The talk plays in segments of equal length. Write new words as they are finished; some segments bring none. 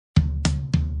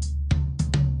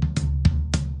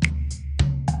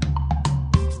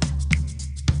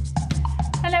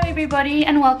everybody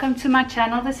and welcome to my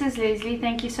channel. This is Leslie.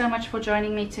 Thank you so much for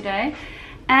joining me today,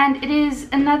 and it is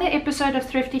another episode of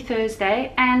Thrifty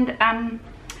Thursday. And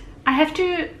I have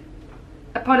to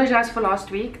apologize for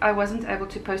last week. I wasn't able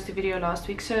to post a video last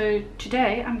week, so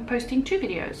today I'm posting two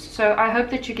videos, so I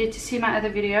hope that you get to see my other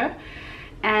video.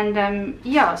 And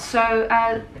yeah, so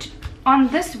on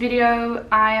this video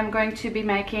I am going to be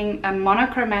making a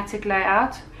monochromatic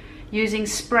layout using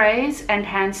sprays and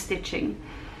hand stitching.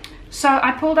 So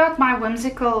I pulled out my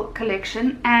whimsical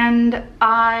collection and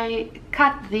I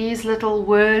cut these little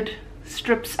word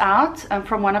strips out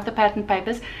from one of the pattern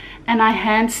papers, and I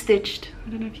hand stitched, I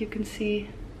don't know if you can see,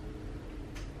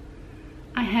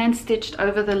 I hand stitched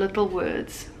over the little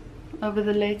words, over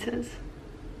the letters.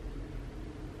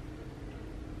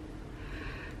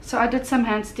 So I did some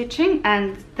hand stitching,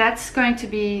 and that's going to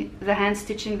be the hand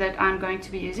stitching that I'm going to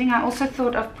be using. I also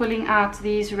thought of pulling out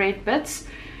these red bits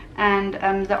and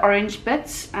the orange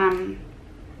bits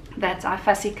that I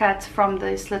fussy cut from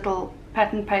this little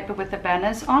pattern paper with the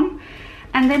banners on.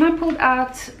 And then I pulled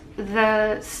out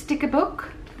the sticker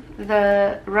book,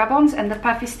 the rub-ons and the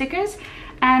puffy stickers,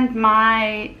 and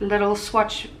my little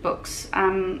swatch books.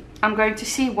 I'm going to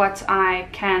see what I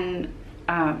can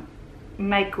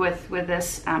make with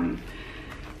this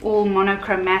all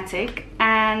monochromatic.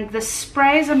 And the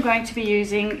sprays I'm going to be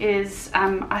using is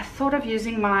I thought of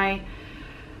using my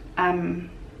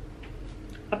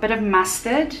a bit of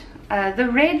mustard. The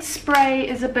red spray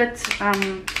is a bit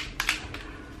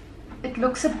it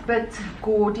looks a bit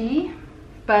gaudy,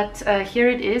 but here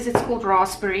it is. It's called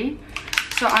raspberry,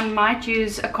 so I might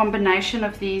use a combination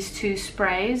of these two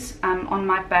sprays on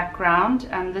my background.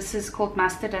 This is called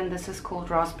mustard and this is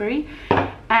called raspberry.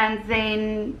 And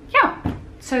then yeah,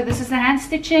 so this is the hand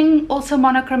stitching, also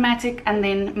monochromatic, and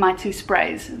then my two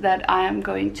sprays that I am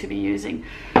going to be using.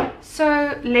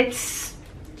 So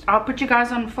I'll put you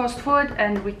guys on fast forward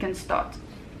and we can start.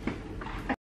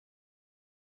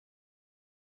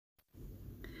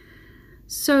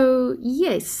 So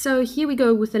yes, so here we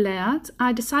go with the layout.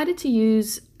 I decided to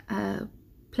use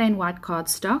plain white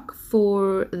cardstock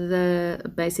for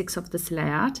the basics of this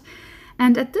layout.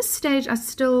 And at this stage, I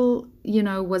still,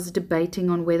 was debating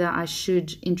on whether I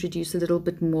should introduce a little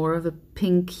bit more of a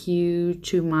pink hue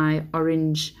to my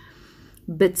orange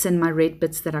bits and my red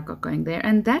bits that I got going there.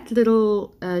 And that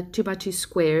little 2x2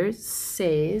 square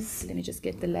says, let me just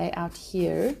get the layout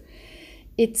here.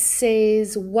 It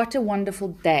says, "What a wonderful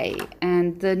day."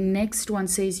 And the next one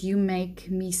says, "You make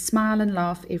me smile and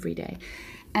laugh every day."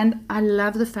 And I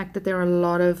love the fact that there are a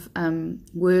lot of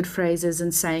word phrases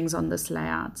and sayings on this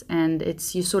layout. And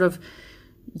it's,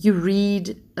 you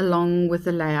read along with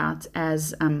the layout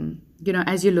as,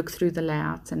 as you look through the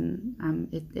layout, and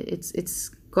it's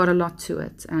got a lot to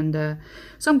it. And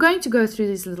so I'm going to go through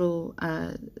this little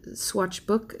swatch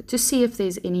book to see if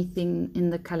there's anything in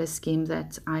the color scheme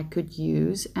that I could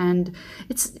use. And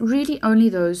it's really only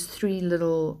those three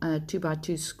little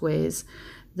 2x2 squares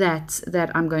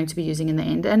that I'm going to be using in the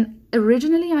end. And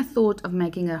originally I thought of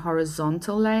making a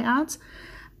horizontal layout,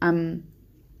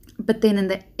 but then in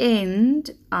the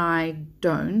end I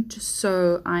don't,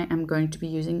 so I am going to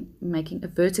be making a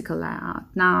vertical layout.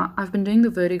 Now I've been doing the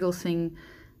vertical thing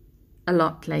a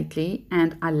lot lately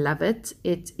and I love it.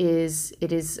 It is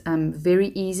very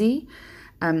easy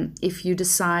if you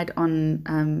decide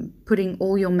on putting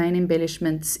all your main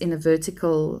embellishments in a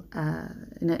vertical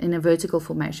in a vertical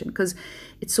formation, because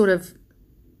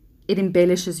it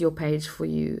embellishes your page for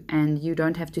you, and you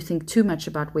don't have to think too much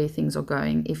about where things are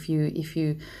going if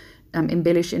you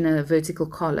embellish in a vertical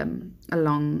column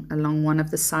along one of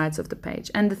the sides of the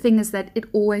page. And the thing is that it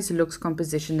always looks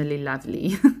compositionally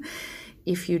lovely.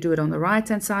 If you do it on the right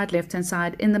hand side, left hand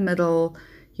side, in the middle,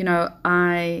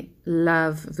 I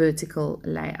love vertical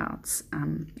layouts.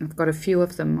 I've got a few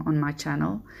of them on my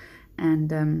channel.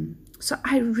 And so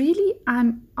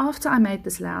after I made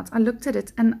this layout, I looked at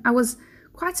it and I was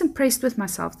quite impressed with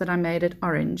myself that I made it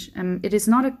orange. It is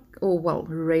not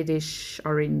reddish,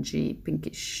 orangey,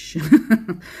 pinkish.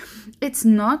 It's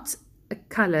not a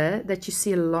color that you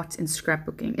see a lot in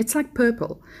scrapbooking. It's like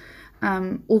purple.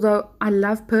 Although I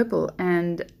love purple,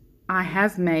 and I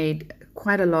have made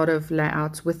quite a lot of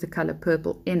layouts with the color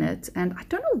purple in it, and I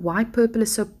don't know why purple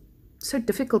is so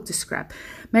difficult to scrap.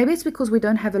 Maybe it's because we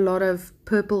don't have a lot of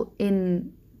purple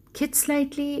in kits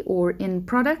lately or in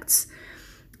products.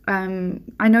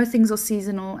 I know things are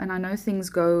seasonal, and I know things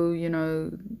go,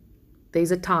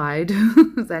 there's a tide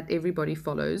that everybody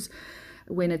follows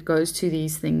when it goes to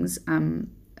these things.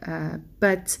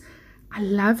 But I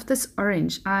love this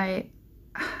orange.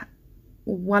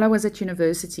 While I was at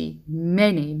university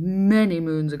many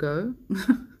moons ago,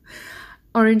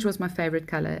 Orange was my favorite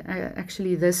color.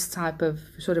 Actually, this type of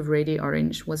sort of reddy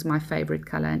orange was my favorite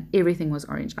color, and everything was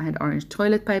orange. I had orange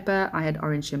toilet paper, I had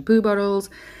orange shampoo bottles,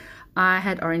 I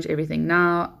had orange everything.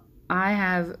 Now, I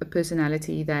have a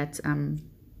personality that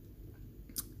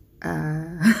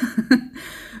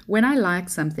when I like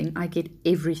something, I get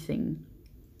everything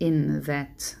in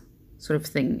that sort of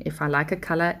thing. If I like a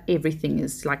color, everything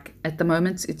is like, at the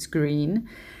moment it's green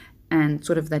and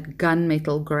sort of that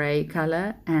gunmetal gray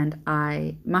color, and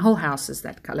my whole house is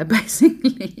that color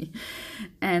basically.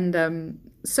 And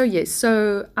so yes,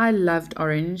 so I loved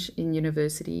orange in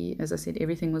university. As I said,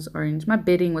 everything was orange. My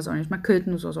bedding was orange, my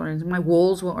curtains was orange, my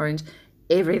walls were orange,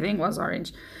 everything was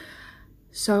orange.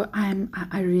 So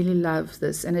I really love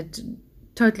this, and it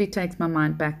totally takes my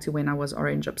mind back to when I was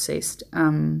orange obsessed.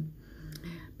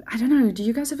 I don't know, do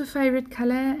you guys have a favorite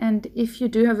color? And if you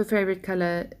do have a favorite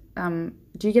color,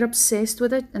 do you get obsessed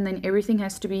with it and then everything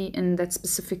has to be in that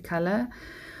specific color?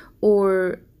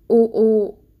 Or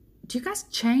do you guys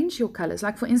change your colors?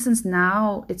 Like, for instance,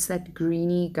 now it's that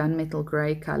greeny gunmetal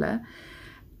gray color.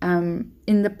 In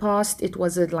the past, it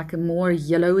was like a more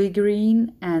yellowy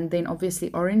green, and then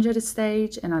obviously orange at a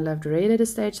stage, and I loved red at a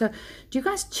stage. So do you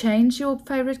guys change your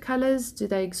favorite colors? Do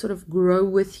they sort of grow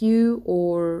with you,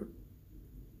 or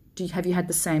have you had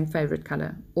the same favorite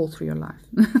color all through your life?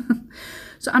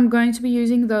 So I'm going to be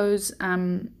using those,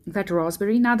 that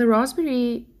raspberry. Now the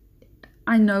raspberry,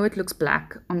 I know it looks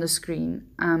black on the screen.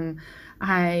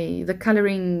 The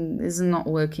coloring is not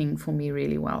working for me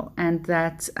really well, and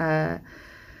that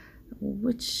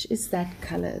which is that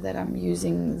color that I'm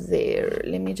using there?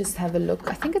 Let me just have a look.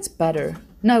 I think it's butter.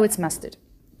 No, it's mustard.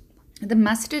 The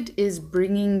mustard is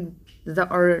bringing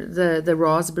the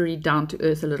raspberry down to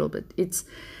earth a little bit. It's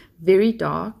very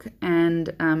dark,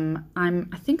 and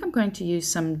I think I'm going to do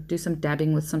some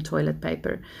dabbing with some toilet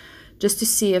paper, just to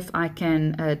see if I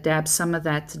can dab some of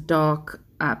that dark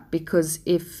up. Because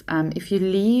if you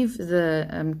leave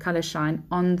the color shine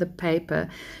on the paper,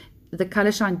 the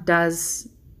color shine does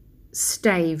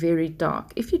stay very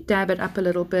dark. If you dab it up a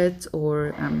little bit,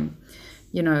 or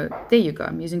you know, there you go,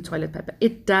 I'm using toilet paper,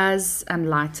 it does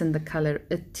lighten the color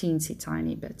a teensy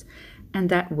tiny bit, and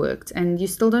that worked. And you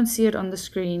still don't see it on the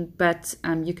screen, but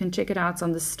you can check it out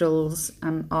on the stills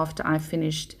after I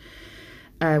finished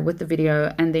with the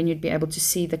video, and then you'd be able to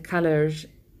see the colors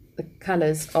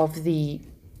of the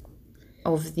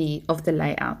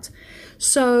layout.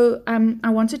 So I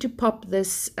wanted to pop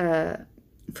this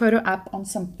photo up on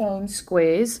some foam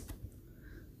squares,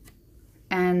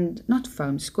 and not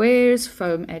foam squares,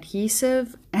 foam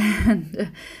adhesive.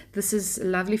 And this is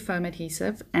lovely foam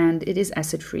adhesive, and it is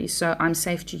acid free, so I'm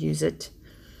safe to use it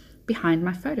behind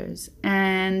my photos.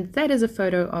 And that is a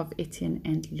photo of Etienne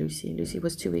and Lucy. Lucy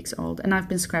was 2 weeks old, and I've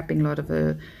been scrapping a lot of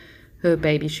her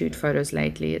baby shoot photos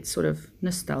lately. It's sort of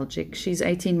nostalgic. She's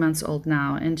 18 months old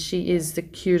now, and she is the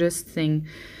cutest thing.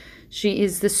 She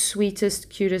is the sweetest,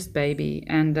 cutest baby,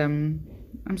 and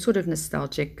I'm sort of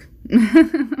nostalgic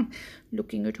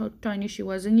looking at how tiny she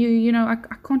was. And you know, I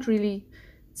can't really,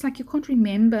 it's like you can't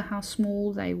remember how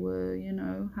small they were, you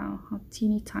know, how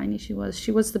teeny tiny she was.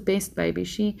 She was the best baby.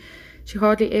 She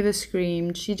hardly ever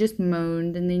screamed. She just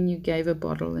moaned, and then you gave her a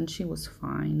bottle and she was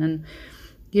fine. And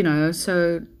you know,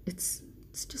 so it's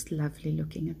just lovely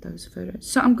looking at those photos.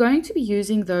 So I'm going to be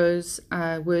using those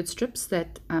word strips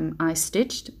that I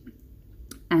stitched,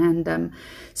 and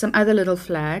some other little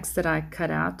flags that I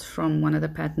cut out from one of the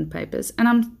pattern papers. And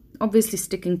I'm obviously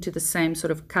sticking to the same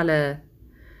sort of color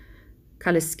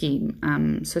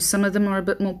scheme. So some of them are a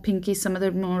bit more pinky, some of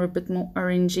them are a bit more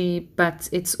orangey, but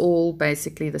it's all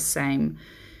basically the same,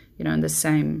 you know, in the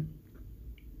same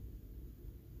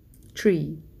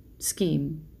tree,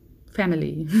 scheme,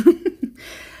 family.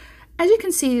 As you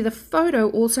can see, the photo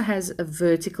also has a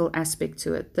vertical aspect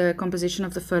to it. The composition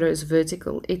of the photo is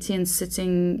vertical. Etienne's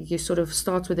sitting, you sort of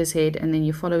start with his head, and then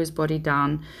you follow his body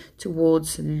down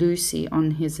towards Lucy on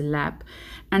his lap.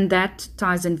 And that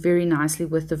ties in very nicely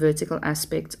with the vertical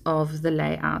aspect of the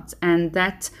layout. And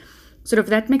that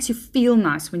makes you feel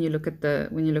nice when you look at the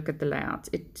layout.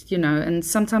 It, you know, and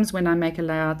sometimes when I make a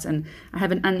layout and I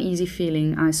have an uneasy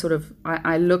feeling,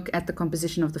 I look at the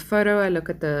composition of the photo, I look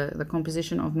at the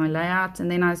composition of my layout,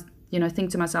 and then I, you know, think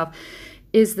to myself,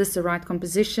 is this the right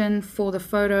composition for the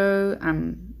photo?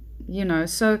 You know,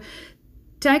 so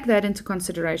take that into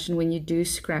consideration when you do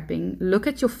scrapping. Look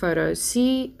at your photos,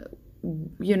 see,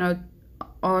 you know,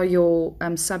 are your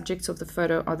subjects of the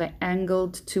photo, are they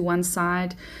angled to one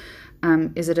side?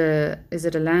 Is it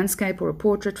a landscape or a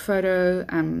portrait photo?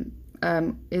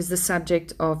 Is the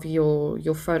subject of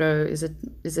your photo, is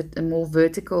it a more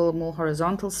vertical, more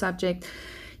horizontal subject?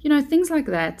 You know, things like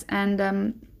that. And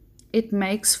it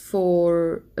makes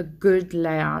for a good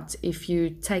layout if you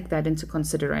take that into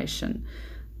consideration,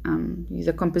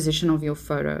 the composition of your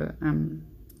photo.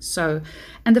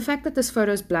 And the fact that this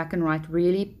photo is black and white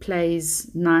really plays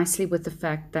nicely with the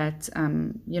fact that,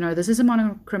 this is a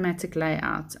monochromatic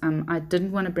layout. I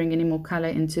didn't want to bring any more color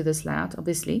into this layout,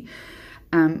 obviously.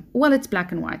 Well, it's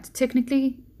black and white.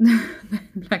 Technically,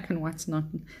 black and white's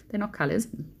they're not colors.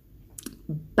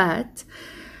 But,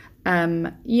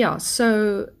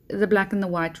 so the black and the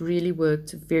white really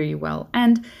worked very well.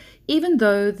 And even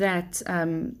though that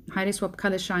Heidi Swapp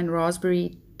Color Shine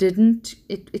Raspberry didn't,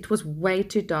 it was way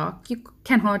too dark. You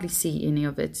can hardly see any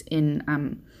of it in,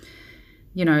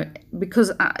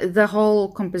 because the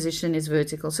whole composition is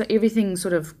vertical. So everything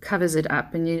sort of covers it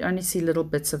up and you only see little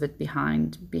bits of it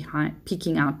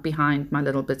peeking out behind my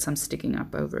little bits I'm sticking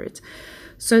up over it.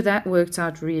 So that worked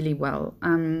out really well.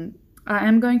 I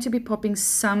am going to be popping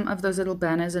some of those little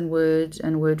banners and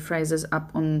word phrases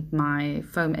up on my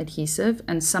foam adhesive,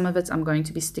 and some of it I'm going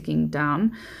to be sticking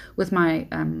down with my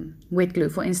wet glue.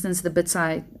 For instance, the bits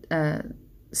I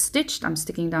stitched, I'm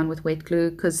sticking down with wet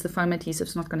glue because the foam adhesive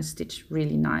is not going to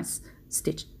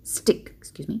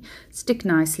stick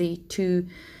nicely to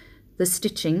the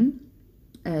stitching,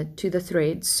 to the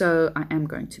thread. So I am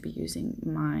going to be using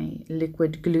my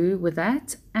liquid glue with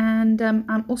that, and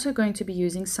I'm also going to be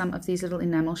using some of these little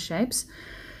enamel shapes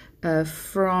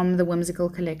from the Whimsical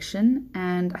collection,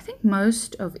 and I think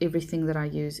most of everything that I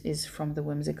use is from the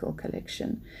Whimsical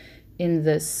collection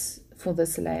for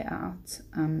this layout.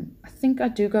 I think I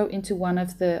do go into one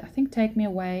of the, Take Me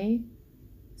Away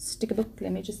sticker book.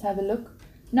 Let me just have a look.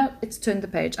 No, it's Turn the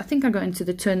Page. I think I go into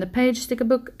the Turn the Page sticker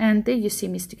book, and there you see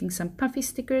me sticking some puffy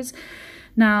stickers.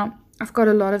 Now, I've got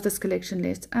a lot of this collection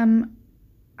left.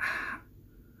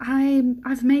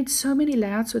 I've made so many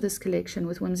layouts with this collection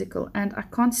with Whimsical, and I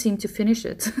can't seem to finish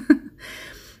it.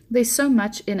 There's so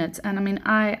much in it, and I mean,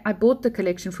 I bought the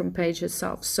collection from Paige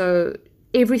herself, so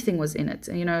everything was in it.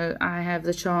 I have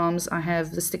the charms, I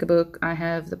have the sticker book, I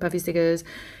have the puffy stickers,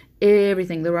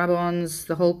 everything, the rub-ons,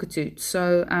 the whole katoot.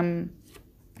 So I'm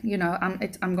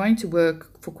going to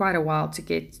work for quite a while to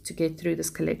get through this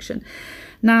collection.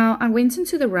 Now, I went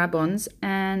into the rub-ons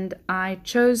and I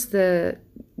chose the,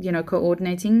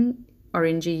 coordinating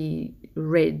orangey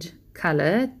red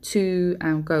color to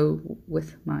go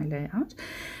with my layout.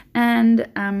 And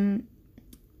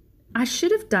I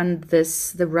should have done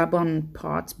the rub-on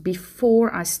part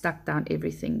before I stuck down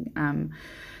everything,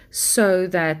 so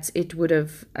that it would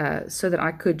have, so that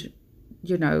I could,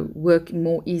 work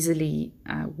more easily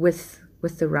with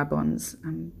the rub-ons.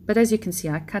 But as you can see,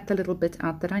 I cut the little bit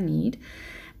out that I need,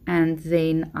 and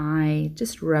then I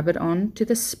just rub it on to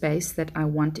the space that I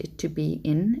want it to be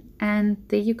in, and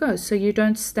there you go. So you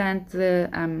don't stand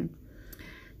the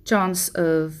chance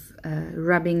of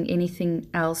rubbing anything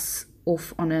else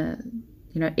off on a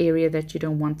area that you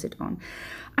don't want it on.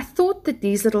 I thought that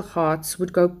these little hearts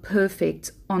would go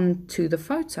perfect onto the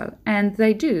photo, and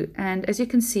they do. And as you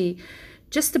can see,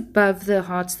 just above the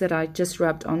hearts that I just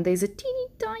rubbed on, there's a teeny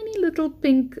tiny little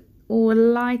pink or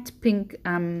light pink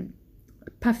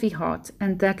puffy heart,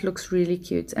 and that looks really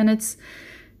cute. And it's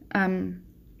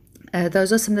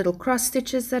those are some little cross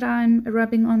stitches that I'm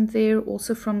rubbing on there,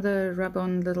 also from the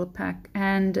rub-on little pack.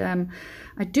 And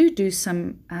I do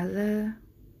some other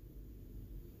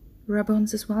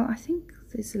rub-ons as well. I think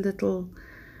there's a little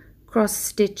cross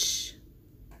stitch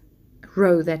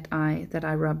row that I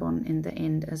rub on in the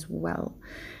end as well.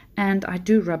 And I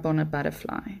do rub on a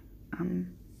butterfly.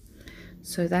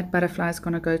 So that butterfly is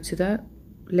going to go to the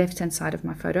left-hand side of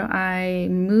my photo. I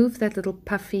move that little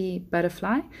puffy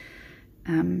butterfly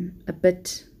a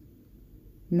bit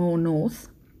more north,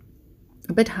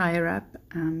 a bit higher up,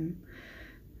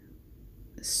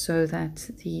 so that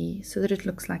it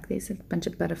looks like there's a bunch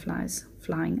of butterflies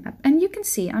flying up. And you can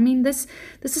see, I mean, this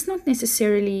is not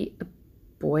necessarily a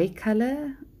boy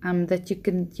color that you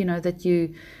can,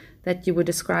 that you would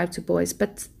describe to boys,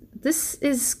 but this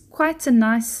is quite a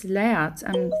nice layout.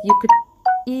 You could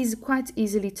quite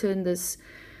easily turn this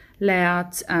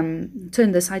layout,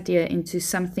 turn this idea into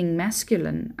something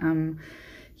masculine.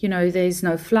 There's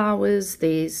no flowers,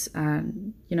 there's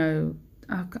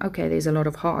okay, there's a lot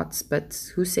of hearts,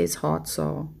 but who says hearts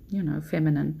are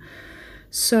feminine?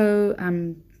 So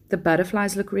the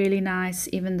butterflies look really nice,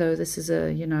 even though this is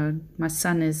my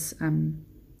son is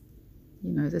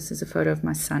this is a photo of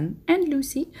my son and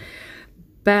Lucy,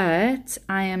 but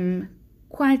I am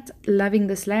quite loving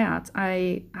this layout.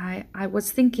 I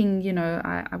was thinking,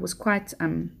 I was quite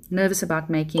nervous about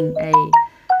making a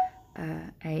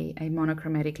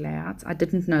monochromatic layout. I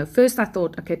didn't know. First I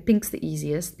thought, okay, pink's the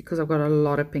easiest because I've got a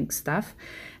lot of pink stuff,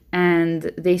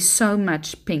 And there's so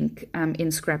much pink in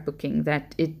scrapbooking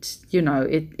that it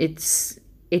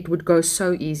would go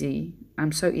so easily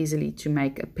to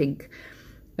make a pink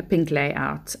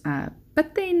layout.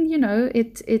 But then,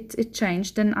 it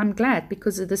changed, and I'm glad,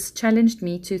 because this challenged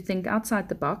me to think outside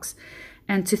the box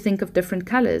and to think of different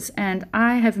colors. And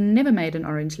I have never made an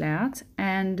orange layout,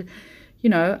 and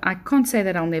I can't say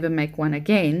that I'll never make one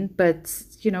again, but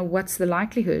what's the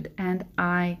likelihood? And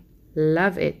I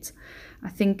love it. I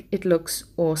think it looks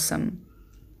awesome.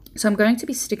 So I'm going to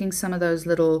be sticking some of those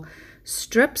little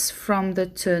strips from the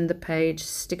Turn the Page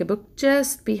sticker book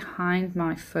just behind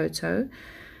my photo,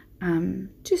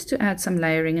 just to add some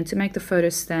layering and to make the photo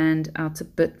stand out a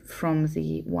bit from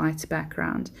the white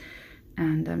background.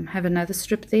 And have another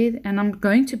strip there, and I'm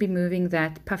going to be moving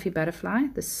that puffy butterfly,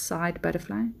 the side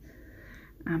butterfly,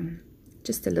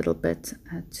 just a little bit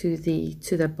to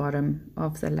the bottom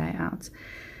of the layout.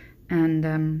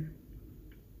 And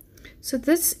so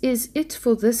this is it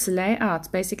for this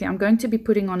layout. Basically, I'm going to be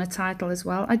putting on a title as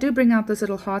well. I do bring out those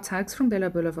little heart hugs from Bella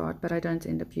Boulevard, but I don't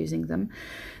end up using them.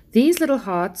 These little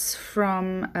hearts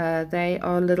from, they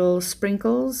are little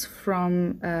sprinkles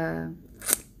from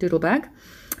Doodlebug.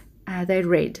 They're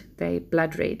red, they're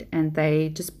blood red, and they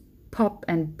just pop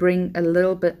and bring a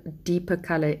little bit deeper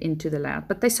color into the layout.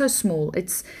 But they're so small,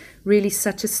 it's really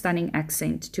such a stunning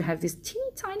accent to have these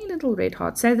teeny tiny little red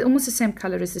hearts. They're almost the same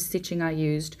color as the stitching I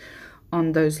used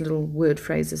on those little word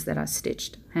phrases that I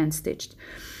stitched, hand stitched.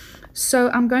 So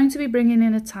I'm going to be bringing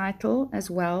in a title as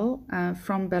well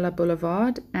from Bella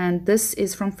Boulevard, and this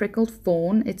is from Freckled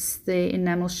Fawn. It's the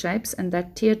enamel shapes, and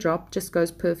that teardrop just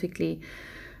goes perfectly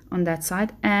on that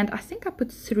side. And I think I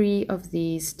put 3 of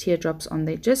these teardrops on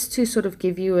there just to sort of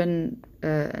give you an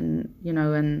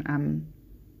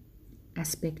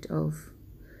aspect of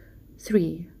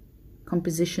 3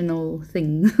 compositional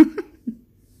thing.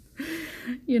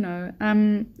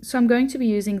 So I'm going to be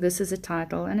using this as a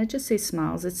title, and it just says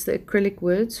Smiles. It's the acrylic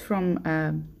words from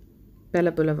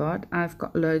Bella Boulevard. I've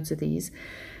got loads of these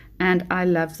and I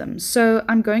love them. So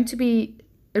I'm going to be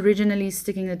originally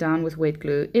sticking it down with wet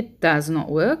glue. It does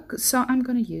not work, so I'm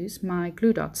going to use my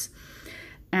glue dots,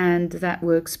 and that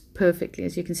works perfectly.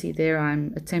 As you can see there,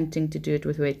 I'm attempting to do it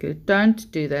with wet glue.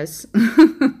 Don't do this.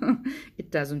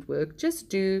 It doesn't work. Just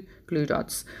do glue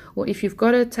dots, or if you've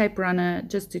got a tape runner,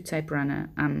 just do tape runner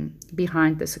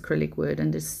behind this acrylic word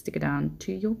and just stick it down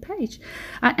to your page.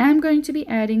 I am going to be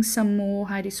adding some more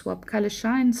Heidi Swap Color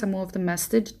Shine, some more of the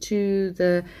mustard to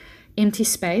the empty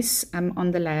space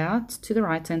on the layout to the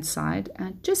right hand side,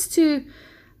 just to,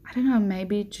 I don't know,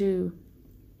 maybe to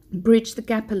bridge the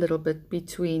gap a little bit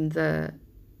between the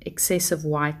excessive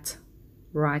white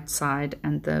right side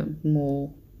and the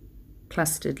more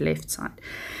clustered left side.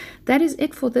 That is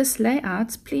it for this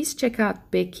layout. Please check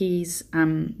out Becky's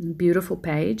beautiful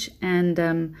page, and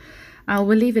I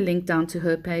will leave a link down to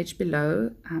her page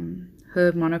below.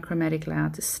 Her monochromatic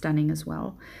layout is stunning as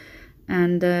well.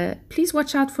 And please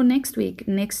watch out for next week.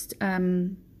 Next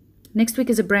week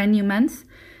is a brand new month,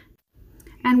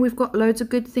 and we've got loads of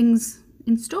good things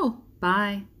in store.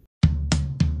 Bye.